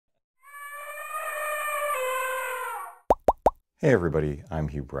Hey everybody, I'm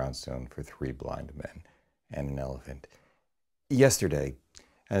Hugh Brownstone for Three Blind Men and an Elephant. Yesterday,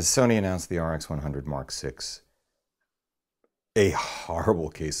 as Sony announced the RX100 Mark VI, a horrible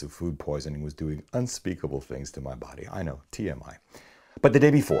case of food poisoning was doing unspeakable things to my body. I know, TMI. But the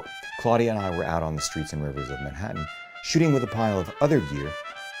day before, Claudia and I were out on the streets and rivers of Manhattan, shooting with a pile of other gear,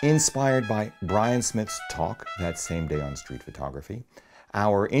 inspired by Brian Smith's talk that same day on street photography,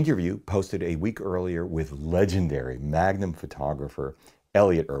 our interview posted a week earlier with legendary Magnum photographer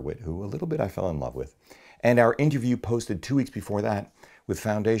Elliot Erwitt, who a little bit I fell in love with, and our interview posted 2 weeks before that with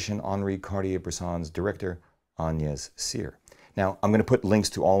Foundation Henri Cartier-Bresson's director Agnès Cyr. Now, I'm going to put links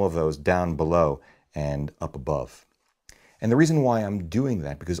to all of those down below and up above. And the reason why I'm doing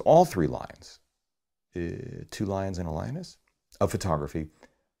that, because all three lions, two lions and a lioness, of photography,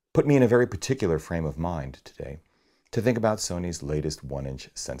 put me in a very particular frame of mind today to think about Sony's latest 1-inch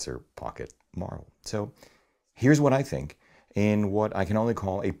sensor pocket marvel. So here's what I think in what I can only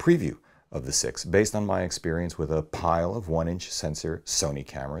call a preview of the 6, based on my experience with a pile of 1-inch sensor Sony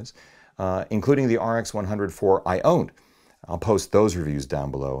cameras, including the RX100 IV I owned. I'll post those reviews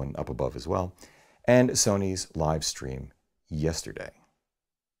down below and up above as well, and Sony's live stream yesterday.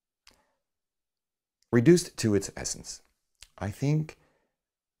 Reduced to its essence, I think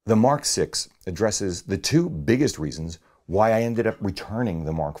the Mark VI addresses the two biggest reasons why I ended up returning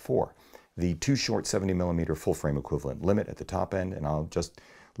the Mark IV. The too short 70mm full frame equivalent limit at the top end, and I'll just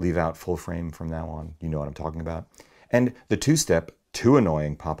leave out full frame from now on, you know what I'm talking about, and the two-step, too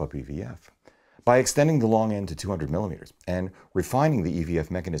annoying pop-up EVF. By extending the long end to 200mm and refining the EVF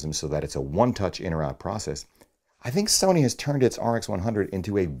mechanism so that it's a one-touch in-or-out process, I think Sony has turned its RX100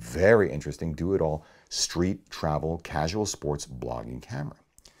 into a very interesting do-it-all street, travel, casual sports blogging camera.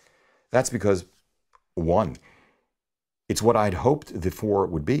 That's because, 1, it's what I'd hoped the 4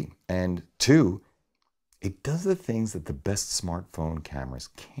 would be, and 2, it does the things that the best smartphone cameras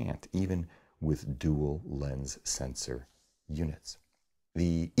can't, even with dual lens sensor units.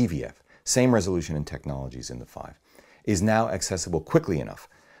 The EVF, same resolution and technologies in the 5, is now accessible quickly enough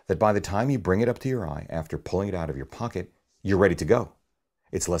that by the time you bring it up to your eye after pulling it out of your pocket, you're ready to go.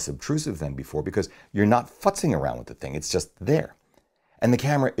 It's less obtrusive than before because you're not futzing around with the thing, it's just there. And the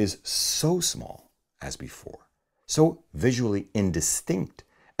camera is so small as before, so visually indistinct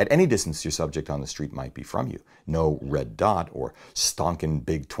at any distance your subject on the street might be from you. No red dot or stonking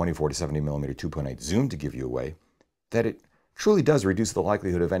big 24 to 70mm 2.8 zoom to give you away, that it truly does reduce the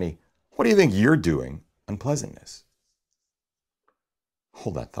likelihood of any "what do you think you're doing" unpleasantness.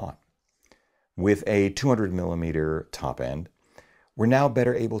 Hold that thought. With a 200mm top end, we're now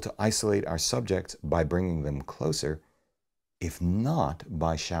better able to isolate our subjects by bringing them closer, if not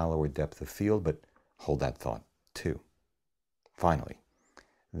by shallower depth of field, but hold that thought too. Finally,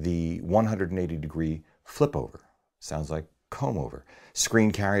 the 180-degree flip over, sounds like comb over,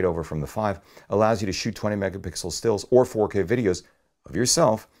 screen carried over from the 5 allows you to shoot 20-megapixel stills or 4K videos of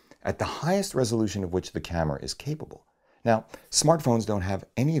yourself at the highest resolution of which the camera is capable. Now, smartphones don't have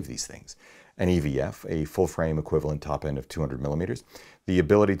any of these things. An EVF, a full-frame equivalent top end of 200mm, the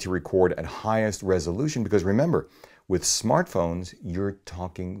ability to record at highest resolution, because remember, with smartphones, you're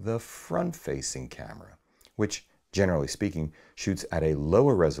talking the front-facing camera, which, generally speaking, shoots at a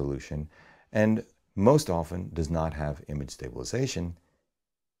lower resolution and most often does not have image stabilization,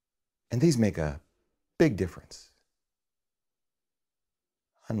 and these make a big difference.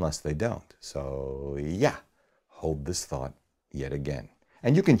 Unless they don't. So yeah, hold this thought yet again.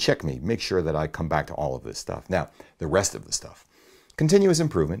 And you can check me, make sure that I come back to all of this stuff. Now, the rest of the stuff. Continuous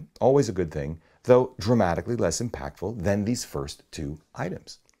improvement, always a good thing, though dramatically less impactful than these first 2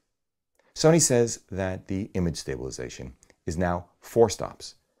 items. Sony says that the image stabilization is now 4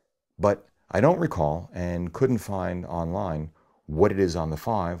 stops, but I don't recall and couldn't find online what it is on the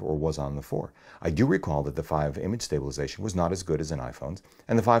 5 or was on the 4. I do recall that the 5 image stabilization was not as good as an iPhone's,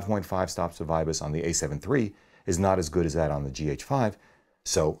 and the 5.5 stops to IBIS on the A7 III is not as good as that on the GH5,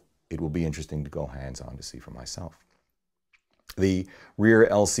 so it will be interesting to go hands-on to see for myself. The rear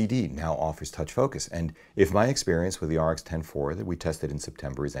LCD now offers touch focus, and if my experience with the RX10 IV that we tested in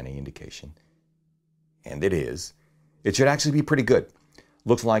September is any indication, and it is, it should actually be pretty good.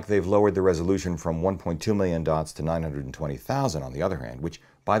 Looks like they've lowered the resolution from 1.2 million dots to 920,000 on the other hand, which,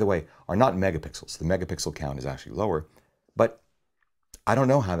 by the way, are not megapixels. The megapixel count is actually lower, but I don't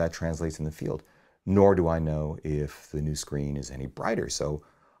know how that translates in the field, nor do I know if the new screen is any brighter, so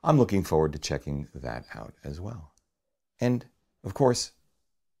I'm looking forward to checking that out as well. And of course,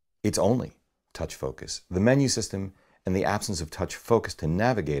 it's only touch focus. The menu system and the absence of touch focus to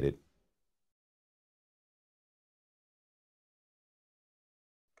navigate it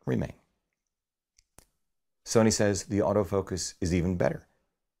remain. Sony says the autofocus is even better.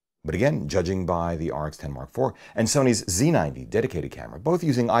 But again, judging by the RX10 Mark IV and Sony's Z90 dedicated camera, both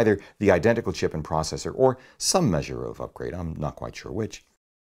using either the identical chip and processor or some measure of upgrade, I'm not quite sure which,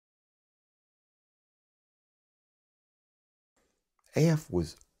 AF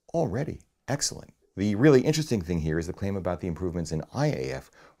was already excellent. The really interesting thing here is the claim about the improvements in IAF,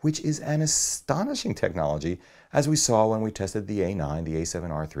 which is an astonishing technology, as we saw when we tested the A9, the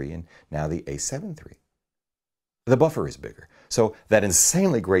A7R3, and now the A7 III. The buffer is bigger, so that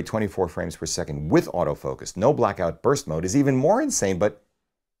insanely great 24 frames per second with autofocus, no blackout burst mode is even more insane, but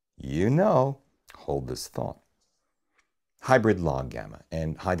you know, hold this thought. Hybrid log gamma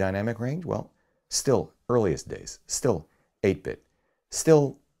and high dynamic range, well, still earliest days, still 8-bit,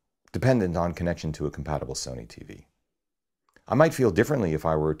 still dependent on connection to a compatible Sony TV. I might feel differently if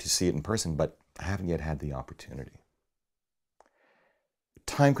I were to see it in person, but I haven't yet had the opportunity.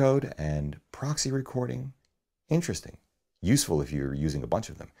 Timecode and proxy recording, interesting. Useful if you're using a bunch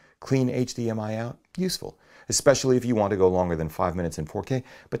of them. Clean HDMI out, useful, especially if you want to go longer than 5 minutes in 4K,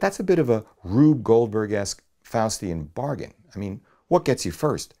 but that's a bit of a Rube Goldberg-esque Faustian bargain. I mean, what gets you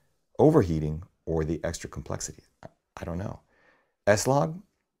first? Overheating or the extra complexity? I don't know. S-Log?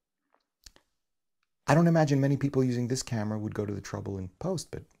 I don't imagine many people using this camera would go to the trouble in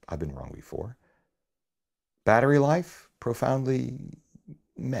post, but I've been wrong before. Battery life? Profoundly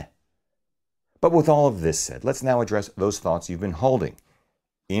meh. But with all of this said, let's now address those thoughts you've been holding,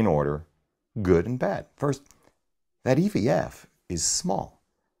 in order, good and bad. First, that EVF is small.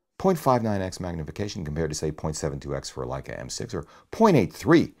 0.59x magnification compared to, say, 0.72x for a Leica M6 or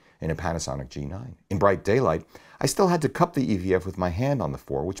 0.83 in a Panasonic G9. In bright daylight, I still had to cup the EVF with my hand on the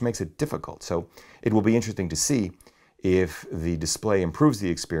 4, which makes it difficult. So it will be interesting to see if the display improves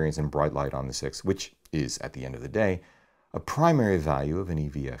the experience in bright light on the 6, which is, at the end of the day, a primary value of an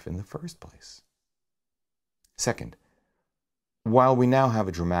EVF in the first place. Second, while we now have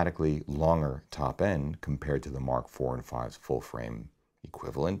a dramatically longer top end compared to the Mark IV and V's full-frame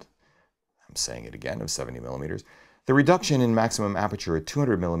equivalent, I'm saying it again, of 70 millimeters, the reduction in maximum aperture at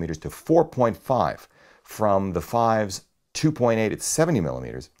 200 millimeters to 4.5 from the 5's 2.8 at 70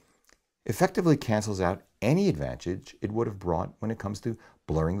 millimeters effectively cancels out any advantage it would have brought when it comes to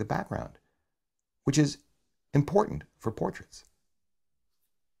blurring the background, which is important for portraits.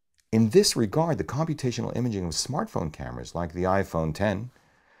 In this regard, the computational imaging of smartphone cameras like the iPhone X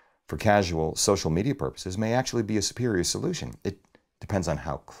for casual social media purposes may actually be a superior solution. It depends on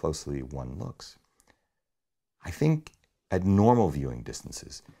how closely one looks. I think at normal viewing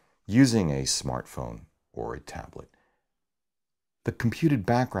distances, using a smartphone or a tablet, the computed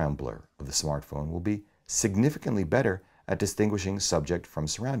background blur of the smartphone will be significantly better at distinguishing subject from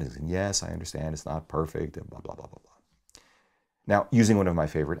surroundings. And yes, I understand it's not perfect and blah, blah, blah, blah, blah. Now, using one of my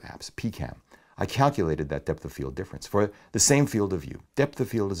favorite apps, PCAM, I calculated that depth of field difference. For the same field of view, depth of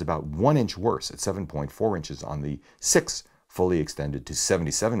field is about 1 inch worse at 7.4 inches on the 6 fully extended to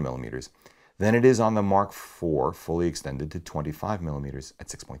 77 millimeters than it is on the Mark IV fully extended to 25 millimeters at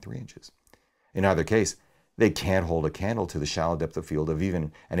 6.3 inches. In either case, they can't hold a candle to the shallow depth of field of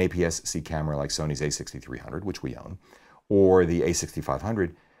even an APS-C camera like Sony's a6300, which we own, or the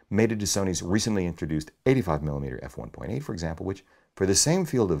a6500, mated to Sony's recently introduced 85mm f1.8, for example, which, for the same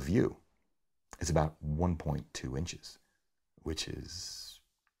field of view, is about 1.2 inches, which is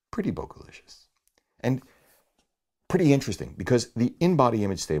pretty bogalicious. And pretty interesting, because the in-body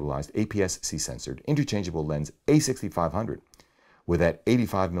image stabilized, APS-C censored, interchangeable lens a6500 with that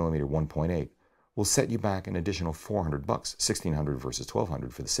 85mm 1.8 will set you back an additional $400, $1,600 versus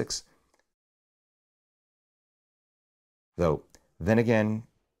 $1,200 for the 6. Though, then again,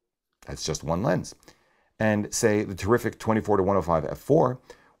 that's just one lens. And say the terrific 24-105 f4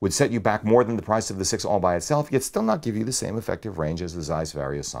 would set you back more than the price of the 6 all by itself, yet still not give you the same effective range as the Zeiss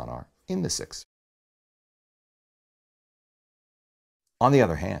Vario sonar in the 6. On the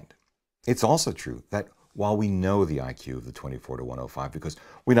other hand, it's also true that while we know the IQ of the 24-105 because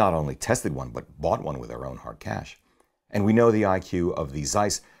we not only tested one but bought one with our own hard cash, and we know the IQ of the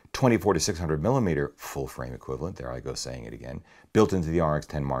Zeiss 24-600mm full-frame equivalent, there I go saying it again, built into the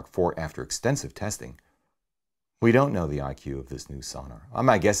RX10 Mark IV after extensive testing, we don't know the IQ of this new sonar.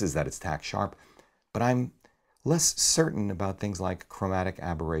 My guess is that it's tack sharp, but I'm less certain about things like chromatic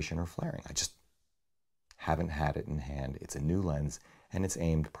aberration or flaring. I just haven't had it in hand. It's a new lens, and it's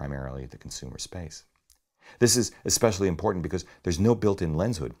aimed primarily at the consumer space. This is especially important because there's no built-in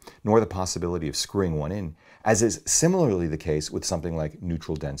lens hood, nor the possibility of screwing one in, as is similarly the case with something like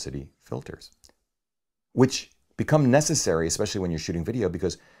neutral density filters, which become necessary, especially when you're shooting video,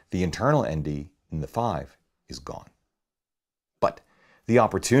 because the internal ND in the 5 is gone. But The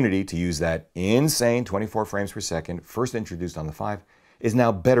opportunity to use that insane 24 frames per second, first introduced on the 5, is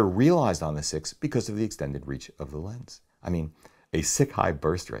now better realized on the 6 because of the extended reach of the lens. I mean, a sick high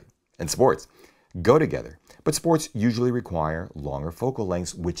burst rate and sports go together, but sports usually require longer focal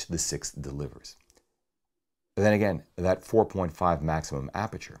lengths, which the 6 delivers. Then again, that 4.5 maximum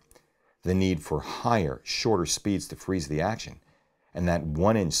aperture, the need for higher, shorter speeds to freeze the action, and that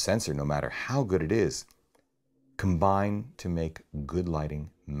 1-inch sensor, no matter how good it is, combine to make good lighting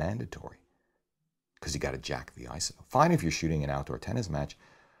mandatory, because you got to jack the ISO. Fine if you're shooting an outdoor tennis match,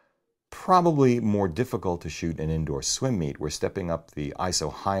 probably more difficult to shoot an indoor swim meet where stepping up the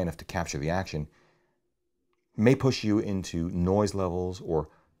ISO high enough to capture the action may push you into noise levels or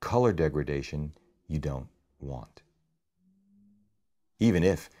color degradation you don't want. Even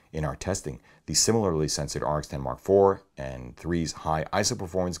if, in our testing, the similarly censored RX-10 Mark IV and 3's high ISO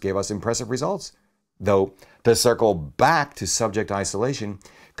performance gave us impressive results. Though, to circle back to subject isolation,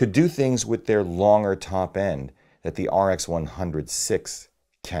 could do things with their longer top end that the RX100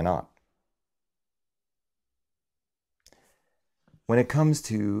 cannot. When it comes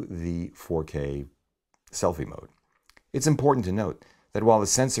to the 4K selfie mode, it's important to note that while the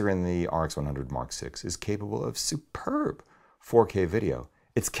sensor in the RX100 Mark VI is capable of superb 4K video,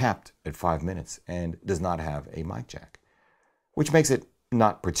 it's capped at 5 minutes and does not have a mic jack, which makes it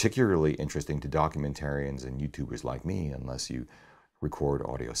not particularly interesting to documentarians and YouTubers like me unless you record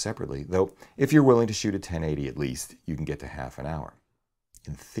audio separately, though if you're willing to shoot at 1080 at least, you can get to half an hour.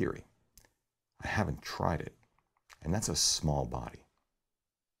 In theory. I haven't tried it, and that's a small body.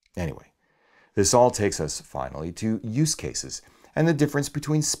 Anyway, this all takes us finally to use cases and the difference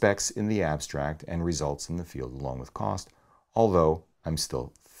between specs in the abstract and results in the field along with cost, although I'm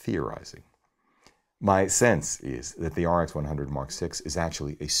still theorizing. My sense is that the RX100 Mark VI is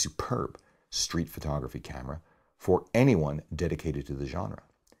actually a superb street photography camera for anyone dedicated to the genre.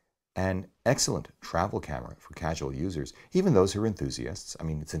 An excellent travel camera for casual users, even those who are enthusiasts. I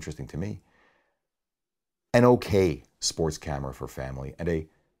mean, it's interesting to me. An okay sports camera for family, and a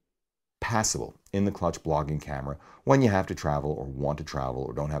passable in-the-clutch blogging camera when you have to travel or want to travel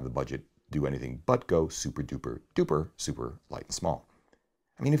or don't have the budget to do anything but go super duper duper super light and small.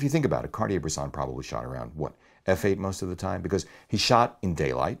 I mean, if you think about it, Cartier-Bresson probably shot around, what, f8 most of the time? Because he shot in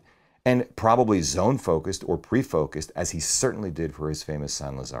daylight and probably zone-focused or pre-focused, as he certainly did for his famous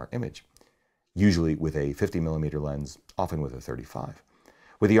Saint-Lazare image, usually with a 50mm lens, often with a 35.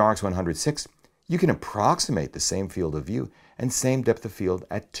 With the RX100 VI, you can approximate the same field of view and same depth of field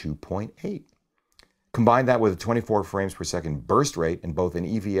at 2.8. Combine that with a 24 frames per second burst rate in both an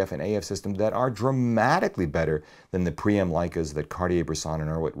EVF and AF system that are dramatically better than the pre-M Leicas that Cartier-Bresson and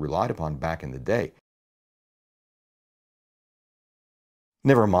Irwin relied upon back in the day.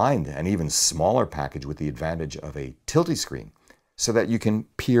 Never mind an even smaller package with the advantage of a tilty screen so that you can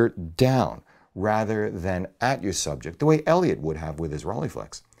peer down rather than at your subject the way Elliot would have with his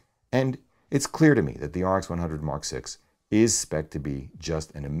Rolleiflex. And it's clear to me that the RX100 Mark VI is spec'd to be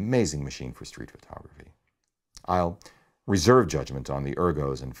just an amazing machine for street photography. I'll reserve judgment on the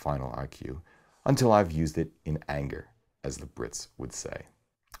ergos and final IQ until I've used it in anger, as the Brits would say.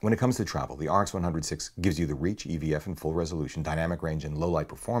 When it comes to travel, the RX100 VI gives you the reach, EVF, and full resolution, dynamic range, and low light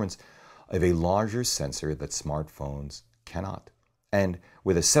performance of a larger sensor that smartphones cannot. And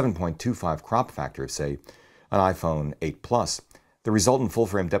with a 7.25 crop factor of, say, an iPhone 8 Plus, the resultant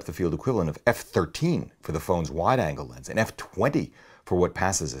full-frame depth of field equivalent of f13 for the phone's wide-angle lens and f20 for what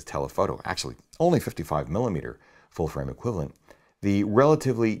passes as telephoto, actually only 55mm full-frame equivalent, the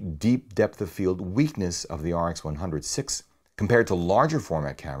relatively deep depth of field weakness of the RX100 VI compared to larger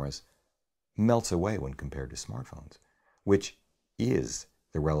format cameras melts away when compared to smartphones, which is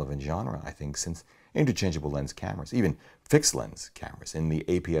the relevant genre, I think, since interchangeable lens cameras, even fixed lens cameras in the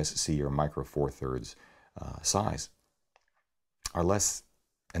APS-C or Micro Four Thirds size, are less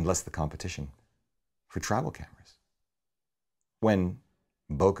and less the competition for travel cameras, when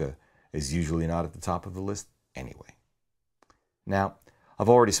bokeh is usually not at the top of the list anyway. Now, I've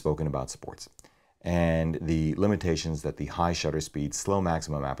already spoken about sports and the limitations that the high shutter speed, slow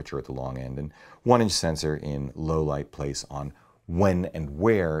maximum aperture at the long end, and 1-inch sensor in low light place on when and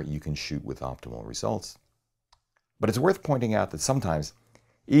where you can shoot with optimal results. But it's worth pointing out that sometimes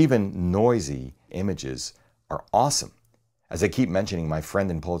even noisy images are awesome. As I keep mentioning my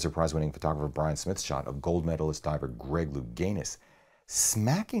friend and Pulitzer Prize-winning photographer Brian Smith's shot of gold medalist diver Greg Louganis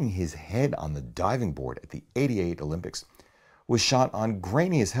smacking his head on the diving board at the '88 Olympics was shot on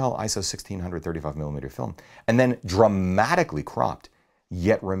grainy as hell ISO 1600 35mm film and then dramatically cropped,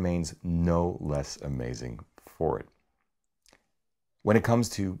 yet remains no less amazing for it. When it comes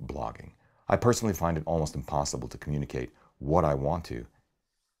to blogging, I personally find it almost impossible to communicate what I want to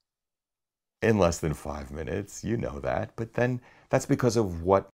in less than 5 minutes. You know that. But then that's because of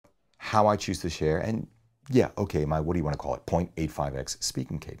how I choose to share. And yeah, okay, what do you want to call it? 0.85x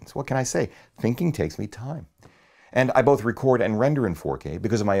speaking cadence. What can I say? Thinking takes me time. And I both record and render in 4K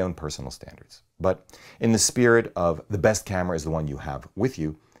because of my own personal standards. But in the spirit of the best camera is the one you have with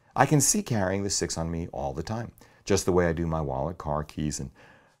you, I can see carrying the 6 on me all the time, just the way I do my wallet, car, keys, and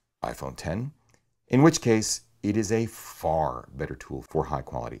iPhone 10, in which case it is a far better tool for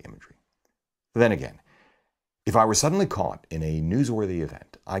high-quality imagery. Then again, if I were suddenly caught in a newsworthy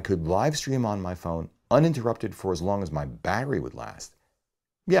event, I could live stream on my phone uninterrupted for as long as my battery would last.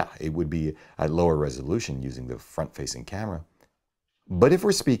 Yeah, it would be at lower resolution using the front-facing camera. But if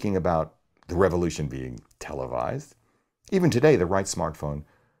we're speaking about the revolution being televised, even today the right smartphone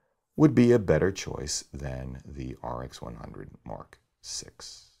would be a better choice than the RX100 Mark VI.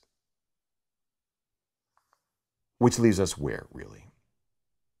 Which leaves us where, really?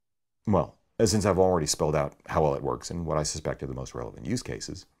 Well, since I've already spelled out how well it works and what I suspect are the most relevant use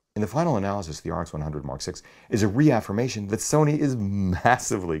cases, in the final analysis, the RX100 Mark VI is a reaffirmation that Sony is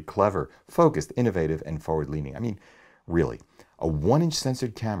massively clever, focused, innovative, and forward-leaning. I mean, really, a 1-inch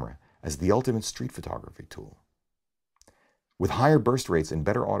sensored camera as the ultimate street photography tool. With higher burst rates and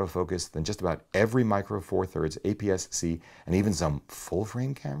better autofocus than just about every Micro Four Thirds, APS-C, and even some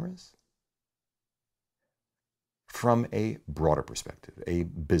full-frame cameras? From a broader perspective, a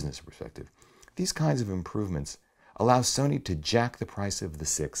business perspective, these kinds of improvements allow Sony to jack the price of the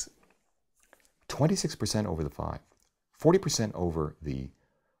 6 26% over the 5, 40% over the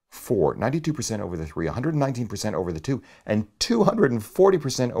 4, 92% over the 3, 119% over the 2, and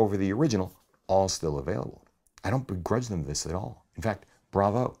 240% over the original, all still available. I don't begrudge them this at all. In fact,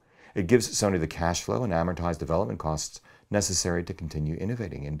 bravo. It gives Sony the cash flow and amortized development costs necessary to continue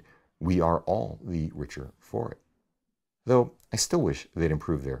innovating, and we are all the richer for it. Though I still wish they'd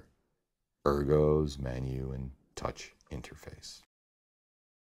improve their ergos, menu, and touch interface.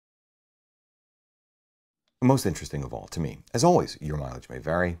 Most interesting of all to me, as always, your mileage may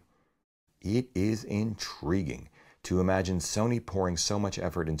vary, it is intriguing to imagine Sony pouring so much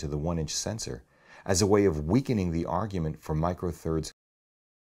effort into the 1-inch sensor as a way of weakening the argument for Micro Thirds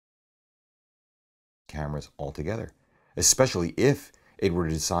cameras altogether, especially if it were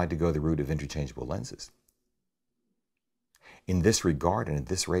to decide to go the route of interchangeable lenses. In this regard and at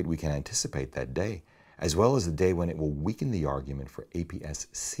this rate, we can anticipate that day, as well as the day when it will weaken the argument for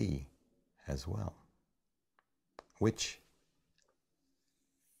APS-C as well. Which,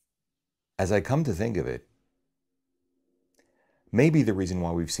 as I come to think of it, may be the reason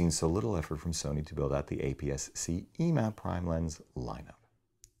why we've seen so little effort from Sony to build out the APS-C E-mount prime lens lineup.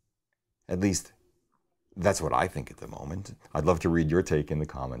 At least, that's what I think at the moment. I'd love to read your take in the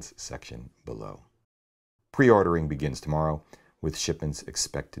comments section below. Pre-ordering begins tomorrow, with shipments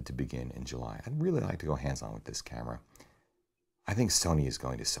expected to begin in July. I'd really like to go hands-on with this camera. I think Sony is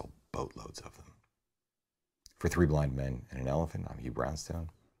going to sell boatloads of them. For 3 Blind Men and an Elephant, I'm Hugh Brownstone.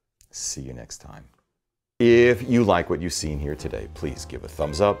 See you next time. If you like what you've seen here today, please give a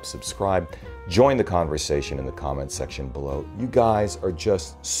thumbs up, subscribe, join the conversation in the comments section below. You guys are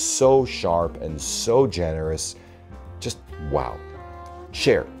just so sharp and so generous. Just wow.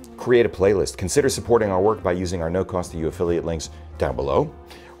 Share. Create a playlist. Consider supporting our work by using our no-cost-to-you affiliate links down below,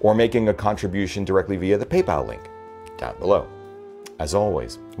 or making a contribution directly via the PayPal link down below. As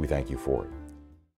always, we thank you for it.